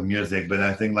different types of music, but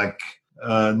I think like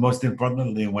most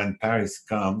importantly, when Paris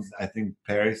comes, I think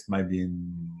Paris might be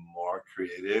more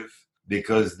creative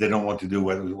because they don't want to do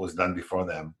what was done before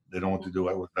them. They don't want to do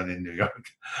what was done in New York,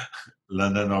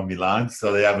 London, or Milan.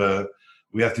 So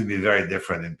we have to be very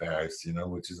different in Paris,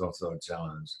 which is also a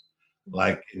challenge.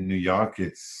 Like in New York,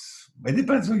 it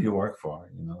depends who you work for,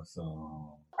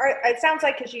 so. It sounds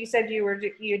like, because you said you were,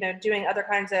 doing other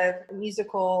kinds of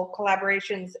musical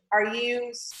collaborations. Are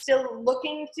you still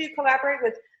looking to collaborate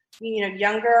with,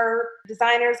 younger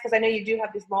designers? Because I know you do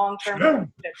have these long-term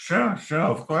relationships. Sure.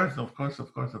 Of course. And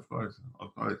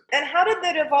how did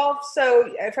that evolve?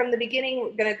 So from the beginning,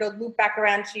 we're going to go loop back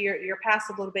around to your past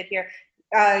a little bit here.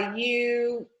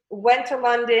 You went to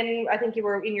London, I think you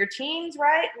were in your teens,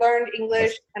 right? Learned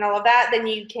English and all of that. Then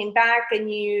you came back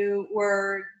and you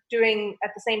were doing,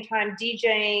 at the same time,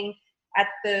 DJing at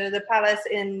the Palace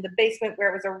in the basement where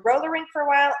it was a roller rink for a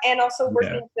while, and also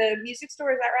working at the music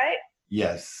store. Is that right?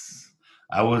 Yes.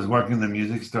 I was working the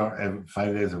music store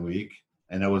 5 days a week,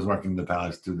 and I was working the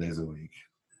Palace 2 days a week.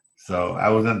 So I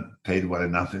wasn't paid well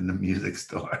enough in the music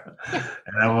store.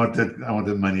 And I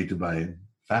wanted money to buy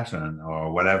fashion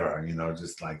or whatever,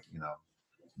 just like,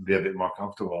 be a bit more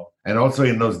comfortable. And also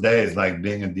in those days, like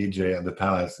being a DJ at the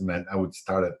Palace meant I would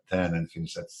start at 10 and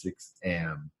finish at 6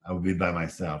 a.m. I would be by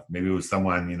myself, maybe with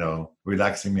someone,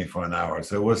 relaxing me for an hour.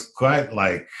 So it was quite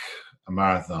like a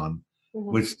marathon,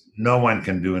 which no one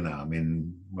can do now. I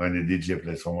mean, when a DJ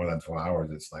plays for more than 4 hours,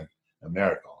 it's like a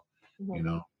miracle,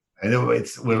 And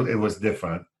it was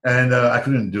different. And I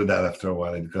couldn't do that after a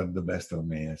while. It got the best of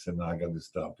me. I said, no, I got to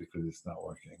stop because it's not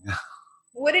working.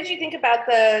 What did you think about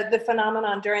the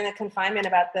phenomenon during the confinement,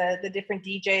 about the different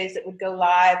DJs that would go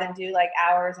live and do like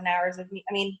hours and hours of,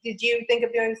 did you think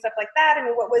of doing stuff like that? I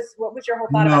mean, what was your whole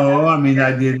thought about that? No, I mean,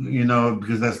 I did,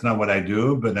 because that's not what I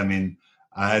do. But I mean,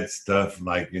 I had stuff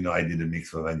like, I did a mix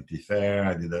for Vanity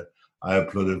Fair. I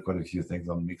uploaded quite a few things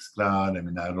on Mixcloud. I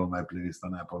mean, I had all my playlists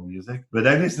on Apple Music. But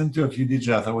I listened to a few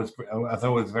DJs. I thought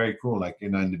it was very cool. Like,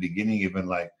 in the beginning, even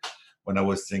like, when I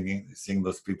was seeing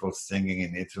those people singing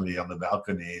in Italy on the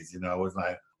balconies, I was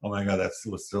like, oh my God,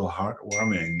 was so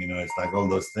heartwarming. It's like all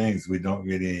those things I don't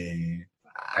really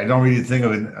think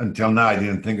of it until now. I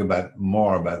didn't think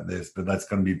more about this, but that's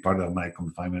going to be part of my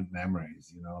confinement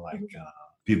memories, like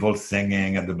people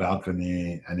singing at the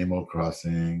balcony, Animal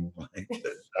Crossing, like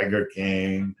Tiger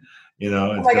King,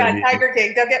 Oh my God, Tiger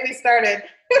King! Don't get me started.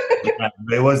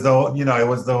 It was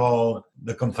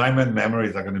the confinement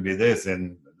memories are going to be this,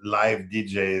 and live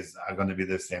DJs are going to be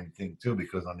the same thing too,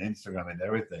 because on Instagram and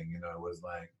everything, it was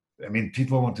like,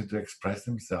 people wanted to express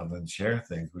themselves and share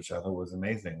things, which I thought was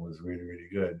amazing. It was really, really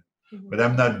good. But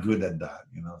I'm not good at that,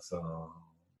 so.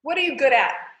 What are you good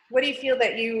at? What do you feel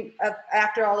that you,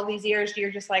 after all of these years,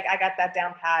 you're just like, I got that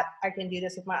down pat. I can do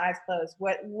this with my eyes closed.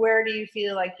 Where do you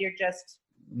feel like you're just?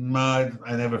 No,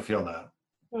 I never feel that.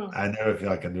 I never feel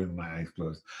I can do it with my eyes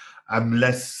closed. I'm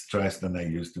less stressed than I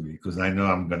used to be because I know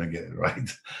I'm going to get it right.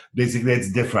 Basically,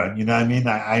 it's different. You know what I mean?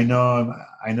 I know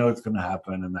it's going to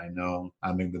happen, and I know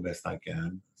I'll make the best I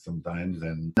can sometimes.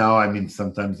 And now,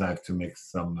 sometimes I have to make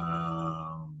some,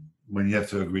 when you have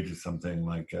to agree to something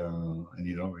like, and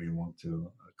you don't really want to,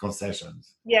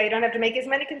 concessions. Yeah, you don't have to make as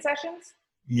many concessions?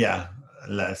 Yeah,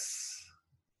 less.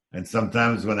 And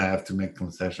sometimes when I have to make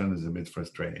concessions, it's a bit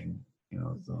frustrating.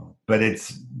 So, but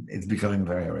it's becoming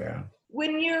very rare.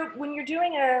 When you're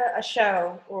doing a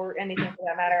show or anything for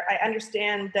that matter, I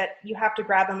understand that you have to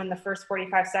grab them in the first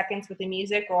 45 seconds with the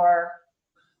music, or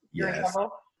you're in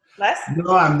trouble. Less?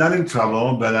 No, I'm not in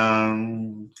trouble, but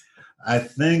I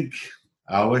think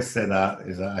I always say that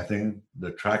I think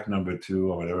the track number 2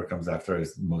 or whatever comes after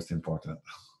is most important.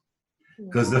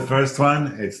 Because the first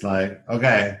one, it's like,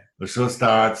 okay, the show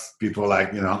starts, people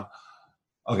like,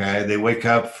 okay, they wake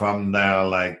up from their,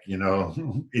 like,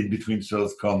 in between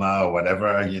shows coma or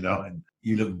whatever, and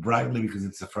you look brightly because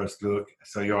it's the first look.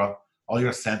 So all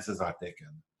your senses are taken.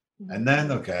 And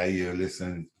then, okay, you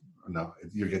listen, no,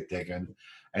 you get taken.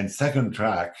 And second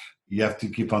track, you have to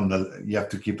keep up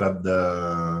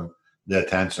the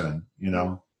attention,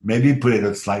 maybe put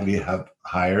it slightly up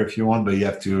higher if you want, but you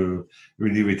have to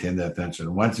really retain the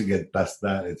attention. Once you get past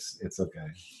that, it's okay.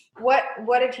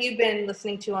 What have you been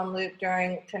listening to on loop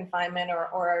during confinement,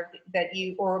 or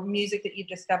music that you've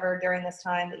discovered during this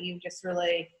time that you just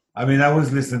really? I mean, I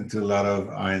was listening to a lot of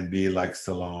R&B, like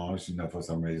Solange, for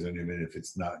some reason, even if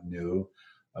it's not new.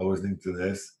 I was listening to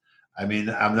this. I mean,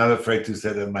 I'm not afraid to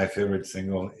say that my favorite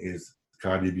single is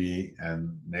Cardi B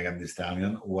and Megan Thee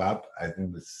Stallion, WAP. I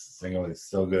think the single is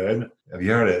so good. Have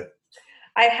you heard it?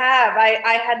 I have.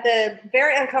 I had the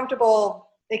very uncomfortable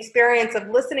experience of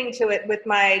listening to it with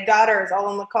my daughters all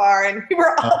in the car, and we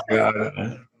were all.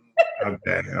 Oh,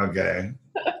 okay.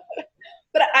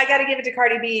 But I got to give it to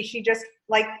Cardi B. She just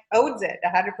owns it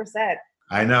 100%.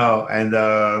 I know. And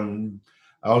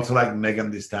I also like Megan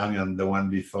Thee Stallion, the one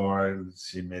before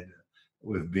she made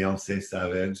with Beyonce,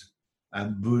 Savage,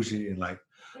 and Bougie. And I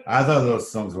thought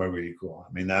those songs were really cool.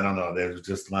 I mean, I don't know. They're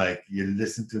just you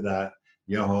listen to that,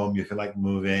 you're home, you feel like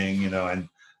moving, and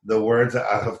the words are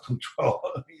out of control,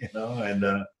 and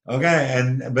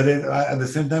okay. But at the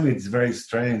same time, it's very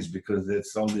strange because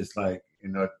it's all this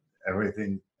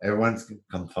everyone's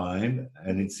confined,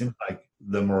 and it seems like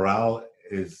the morale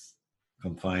is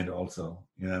confined also.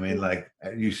 I mean?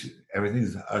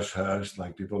 Everything's hush hush,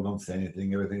 people don't say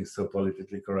anything, everything is so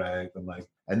politically correct,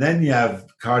 and then you have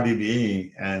Cardi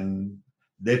B, and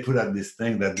they put out this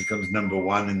thing that becomes number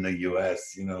one in the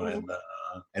US,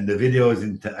 and the video is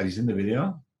have you seen the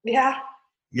video? Yeah.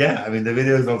 I mean, the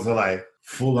video is also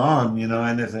full on,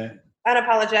 and it's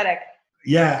unapologetic.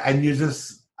 Yeah, and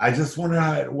I just wonder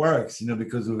how it works,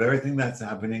 because of everything that's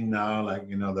happening now,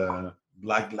 the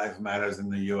Black Lives Matters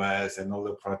in the US and all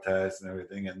the protests and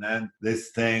everything. And then this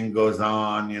thing goes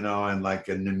on, and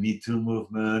in the Me Too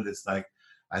movement, it's I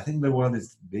think the world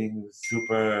is being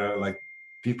super,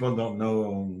 people don't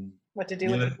know what to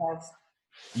do with themselves.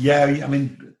 Yeah, I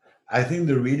mean, I think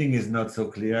the reading is not so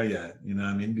clear yet,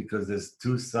 because there's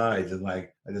two sides. And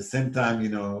at the same time,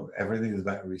 everything is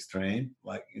about restraint,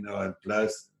 and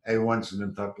plus everyone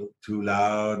shouldn't talk too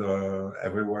loud or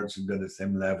everyone should be at the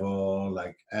same level.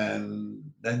 And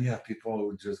then you have people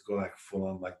who just go full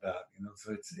on that,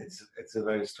 so it's a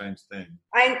very strange thing.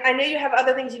 I know you have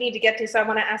other things you need to get to, so I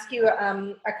want to ask you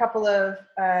a couple of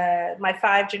my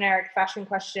 5 generic fashion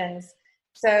questions.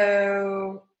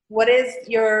 So what is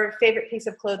your favorite piece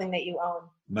of clothing that you own?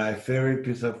 My favorite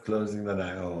piece of clothing that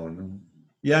I own?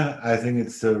 Yeah, I think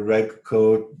it's a red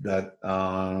coat that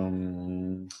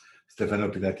Stefano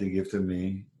Pilati gave to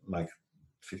me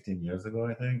 15 years ago,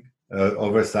 I think.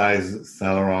 Oversized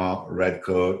Saint Laurent red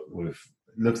coat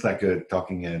looks like a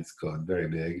Talking Heads coat, very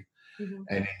big. Mm-hmm.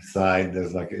 And inside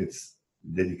there's it's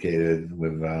dedicated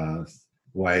with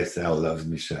YSL Loves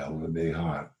Michelle with a big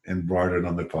heart embroidered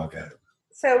on the pocket.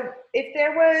 So if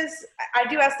there was, I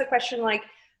do ask the question,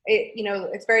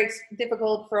 it's very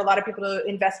difficult for a lot of people to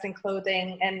invest in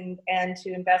clothing and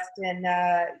to invest in,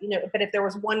 but if there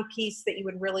was one piece that you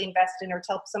would really invest in or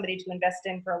tell somebody to invest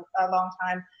in for a long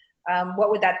time, what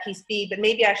would that piece be? But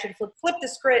maybe I should flip the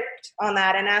script on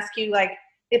that and ask you,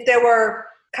 if there were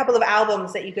a couple of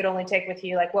albums that you could only take with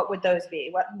you, what would those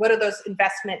be? What are those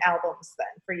investment albums then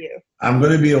for you? I'm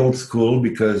going to be old school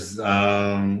because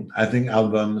I think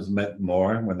albums meant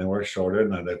more when they were shorter.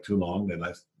 Now they're too long. They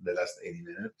last 80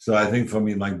 minutes. So I think for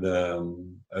me, a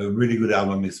really good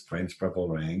album is Prince, Purple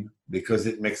Rain, because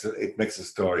it makes a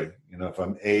story.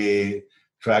 From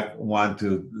track 1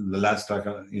 to the last track,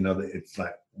 it's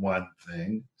one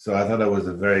thing. So I thought that was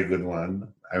a very good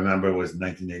one. I remember it was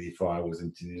 1984. I was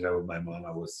in Tunisia with my mom.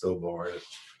 I was so bored.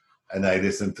 And I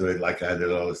listened to it I had a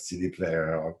little CD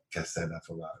player or cassette, I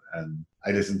forgot. And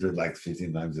I listened to it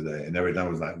 15 times a day. And every time I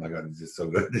was like, oh my God, this is so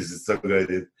good. This is so good.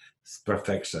 It's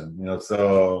perfection.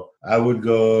 So I would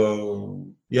go,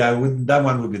 that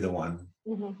one would be the one.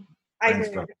 Mm-hmm. I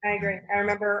agree. I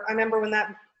remember when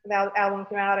that album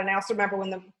came out, and I also remember when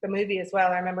the movie as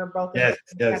well. I remember both.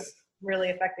 Yes.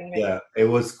 Really affecting me. Yeah, it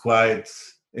was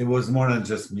more than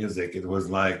just music. It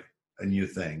was a new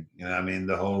thing. I mean,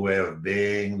 the whole way of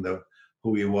being,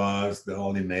 who he was, the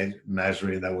whole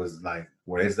imagery that was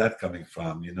where is that coming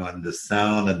from? And the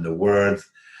sound and the words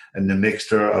and the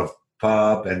mixture of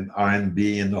pop and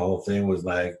R&B and the whole thing was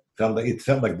it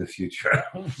felt like the future.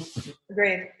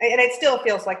 Agreed. And it still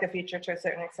feels like the future to a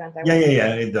certain extent.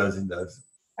 Yeah, it does.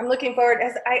 I'm looking forward.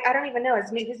 I don't even know.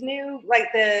 His new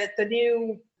the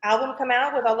new album come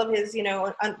out with all of his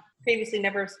previously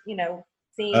never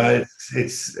seeing?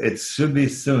 It should be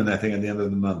soon. I think at the end of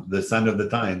the month. The Sign of the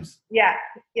Times. Yeah,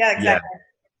 exactly. Yeah.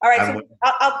 All right, so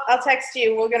I'm, I'll text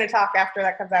you. We're going to talk after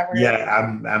that comes out.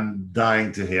 I'm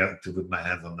dying to put my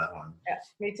hands on that one. Yeah,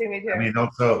 me too. I mean,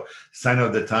 also Sign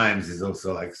of the Times is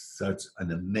also like such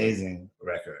an amazing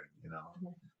record.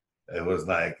 It was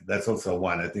like, that's also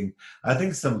one. I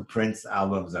think some Prince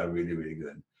albums are really, really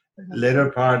good.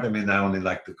 Later part, I mean, I only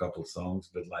liked a couple songs,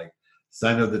 but like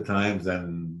Sign of the Times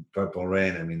and Purple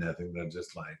Rain, I mean, I think they're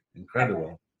just like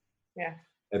incredible. Yeah.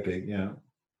 Epic, yeah.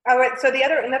 All right. So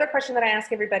another question that I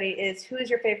ask everybody is, who is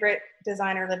your favorite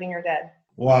designer, living or dead?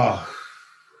 Wow.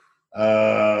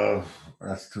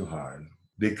 That's too hard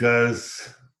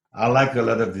because I like a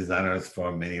lot of designers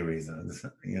for many reasons,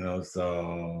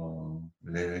 so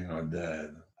living or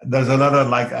dead. There's a lot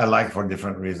of I like for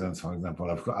different reasons. For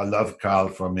example, I love Carl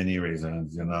for many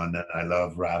reasons, and then I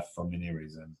love Raph for many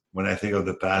reasons. When I think of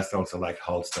the past, I also like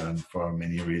Halston for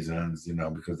many reasons,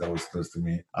 because that was close to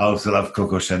me. I also love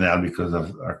Coco Chanel because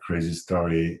of our crazy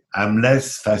story. I'm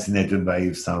less fascinated by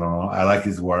Yves Saint Laurent. I like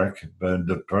his work, but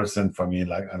the person for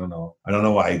me, I don't know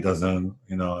why he doesn't,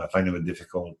 I find him a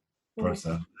difficult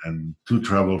person and too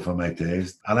trouble for my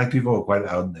taste. I like people who are quite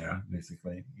out there,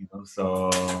 basically,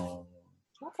 so...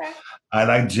 Okay. I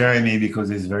like Jeremy because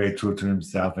he's very true to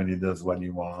himself and he does what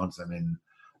he wants. I mean,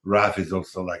 Raph is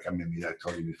also I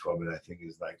told you before, but I think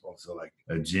he's also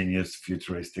a genius,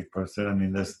 futuristic person. I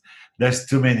mean, there's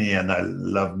too many, and I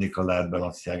love Nicolas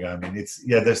Balenciaga. I mean,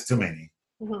 there's too many.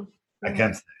 Mm-hmm. I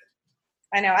can't say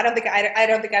it. I know. I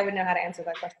don't think I would know how to answer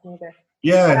that question either.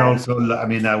 Yeah, and also, I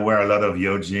mean, I wear a lot of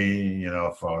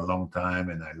Yohji, for a long time,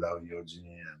 and I love Yohji,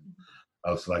 and I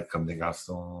also like Comme des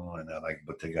Garçons, and I like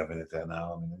Bottega Veneta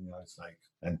now. I mean, it's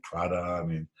and Prada. I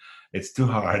mean, it's too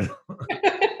hard.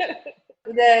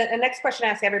 The next question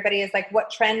I ask everybody is what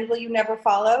trend will you never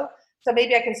follow? So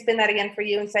maybe I can spin that again for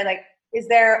you and say is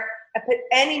there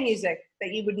any music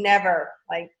that you would never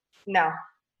no,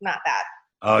 not that?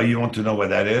 Oh, you want to know what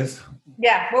that is?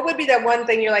 Yeah. What would be the one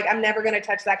thing you're I'm never going to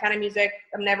touch that kind of music.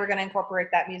 I'm never going to incorporate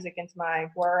that music into my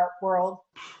world.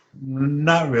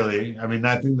 Not really. I mean,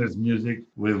 I think there's music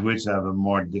with which I have a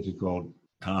more difficult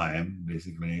time,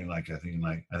 basically. I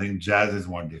think jazz is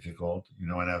more difficult.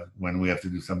 When we have to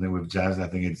do something with jazz, I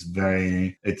think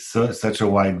it's such a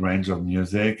wide range of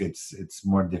music. It's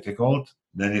more difficult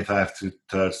than if I have to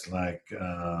touch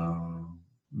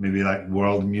maybe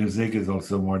world music is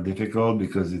also more difficult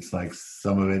because it's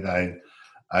some of it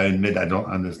I admit I don't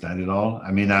understand it all.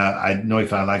 I mean, I know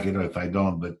if I like it or if I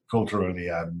don't, but culturally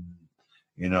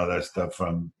there's stuff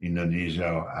from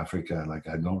Indonesia or Africa,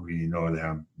 I don't really know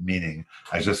their meaning.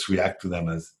 I just react to them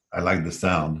as I like the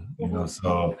sound,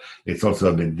 so it's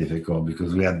also a bit difficult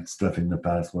because we had stuff in the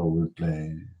past where we would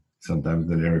play, sometimes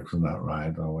the lyrics were not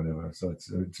right or whatever. So it's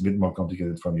a bit more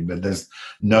complicated for me, but there's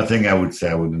nothing I would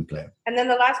say I wouldn't play. And then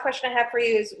the last question I have for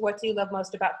you is, what do you love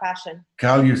most about fashion?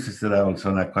 Carl used to say that also,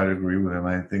 and I quite agree with him.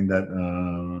 I think that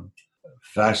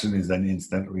fashion is an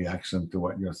instant reaction to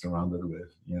what you're surrounded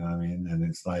with. You know what I mean? And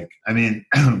it's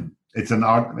it's an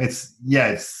art. It's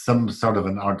some sort of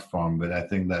an art form, but I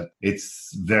think that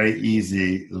it's very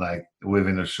easy.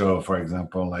 Within a show, for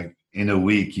example, in a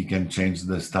week, you can change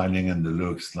the styling and the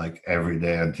looks every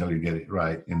day until you get it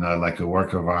right. A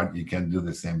work of art, you can do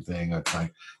the same thing.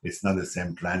 It's not the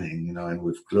same planning, and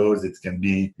with clothes,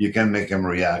 you can make them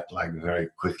react very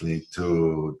quickly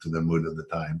to the mood of the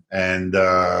time. And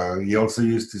he also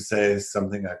used to say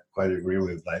something I quite agree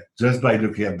with, just by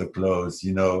looking at the clothes,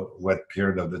 what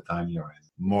period of the time you're in,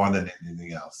 more than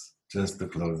anything else, just the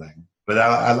clothing. But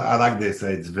I like this.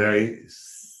 It's very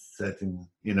setting,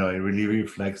 it really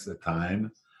reflects the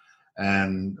time.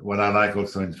 And what I like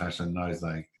also in fashion now is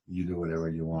you do whatever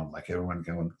you want.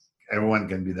 Everyone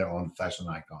can be their own fashion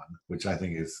icon, which I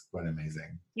think is quite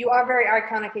amazing. You are very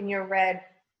iconic in your red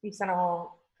Yves Saint Laurent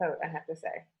coat, I have to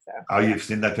say. So. Oh, you've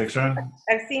seen that picture?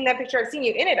 I've seen that picture. I've seen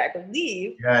you in it, I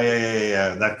believe.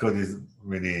 Yeah. That coat is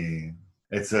really.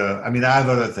 I have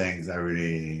other things I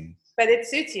really. But it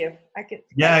suits you.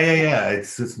 Yeah. It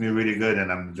suits me really good,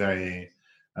 and I'm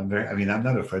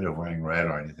not afraid of wearing red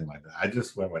or anything like that. I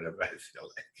just wear whatever I feel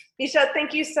like. Michel,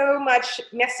 thank you so much.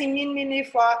 Merci mille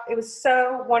fois. It was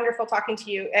so wonderful talking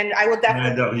to you. And I will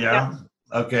definitely...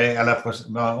 OK, à la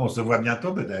prochaine. On se voit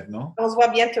bientôt peut-être, non? On se voit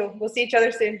bientôt. We'll see each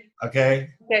other soon. OK.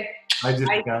 Bye,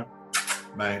 Jessica.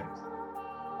 Bye.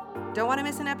 Don't want to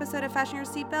miss an episode of Fashion Your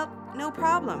Seatbelt? No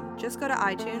problem. Just go to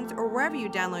iTunes or wherever you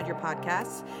download your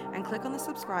podcasts and click on the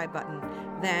subscribe button.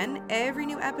 Then every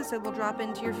new episode will drop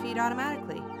into your feed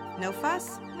automatically. No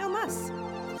fuss, no muss.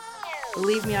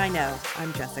 Believe me, I know.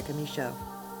 I'm Jessica Michaud.